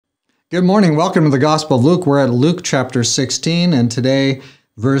Good morning. Welcome to the Gospel of Luke. We're at Luke chapter 16, and today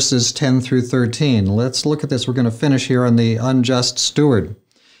verses 10 through 13. Let's look at this. We're going to finish here on the unjust steward.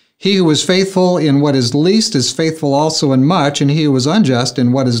 He who is faithful in what is least is faithful also in much, and he who is unjust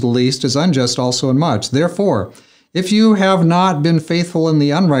in what is least is unjust also in much. Therefore, if you have not been faithful in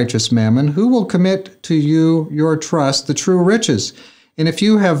the unrighteous mammon, who will commit to you your trust, the true riches? And if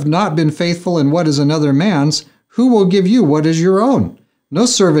you have not been faithful in what is another man's, who will give you what is your own? No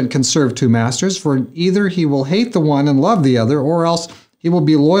servant can serve two masters, for either he will hate the one and love the other, or else he will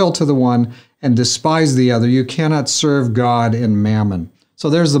be loyal to the one and despise the other. You cannot serve God and mammon. So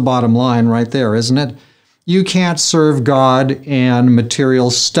there's the bottom line right there, isn't it? You can't serve God and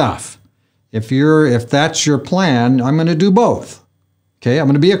material stuff. If that's your plan, I'm going to do both. Okay, I'm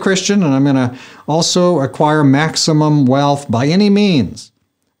going to be a Christian, and I'm going to also acquire maximum wealth by any means.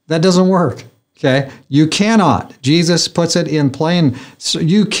 That doesn't work. Okay, you cannot. Jesus puts it in plain. So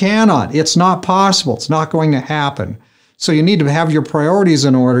you cannot. It's not possible. It's not going to happen. So you need to have your priorities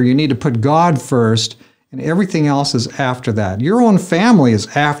in order. You need to put God first, and everything else is after that. Your own family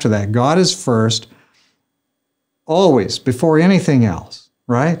is after that. God is first, always, before anything else,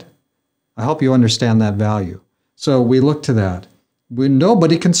 right? I hope you understand that value. So we look to that.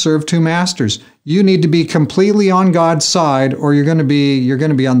 Nobody can serve two masters. You need to be completely on God's side, or you're going to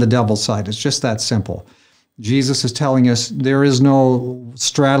be on the devil's side. It's just that simple. Jesus is telling us there is no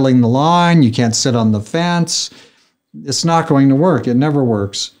straddling the line. You can't sit on the fence. It's not going to work. It never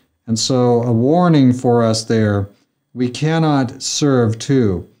works. And so a warning for us there, we cannot serve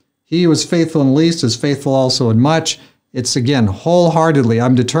two. He who is faithful in least is faithful also in much. It's, again, wholeheartedly.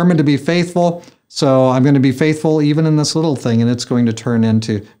 I'm determined to be faithful. So I'm going to be faithful even in this little thing, and it's going to turn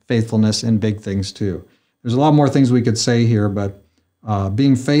into faithfulness in big things too. There's a lot more things we could say here, but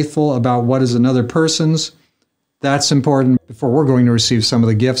being faithful about what is another person's, that's important before we're going to receive some of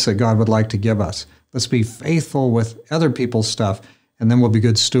the gifts that God would like to give us. Let's be faithful with other people's stuff, and then we'll be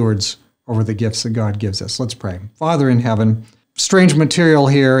good stewards over the gifts that God gives us. Let's pray. Father in heaven, strange material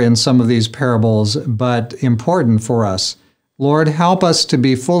here in some of these parables, but important for us. Lord, help us to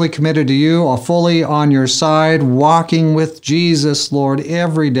be fully committed to you, fully on your side, walking with Jesus, Lord,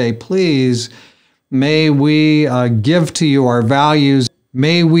 every day. Please, may we give to you our values.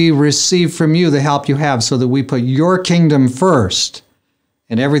 May we receive from you the help you have so that we put your kingdom first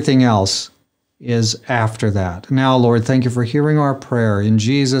and everything else is after that. Now, Lord, thank you for hearing our prayer. In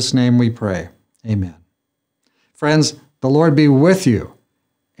Jesus' name we pray. Amen. Friends, the Lord be with you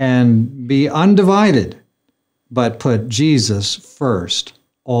and be undivided. But put Jesus first,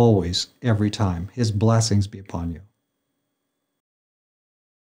 always, every time. His blessings be upon you.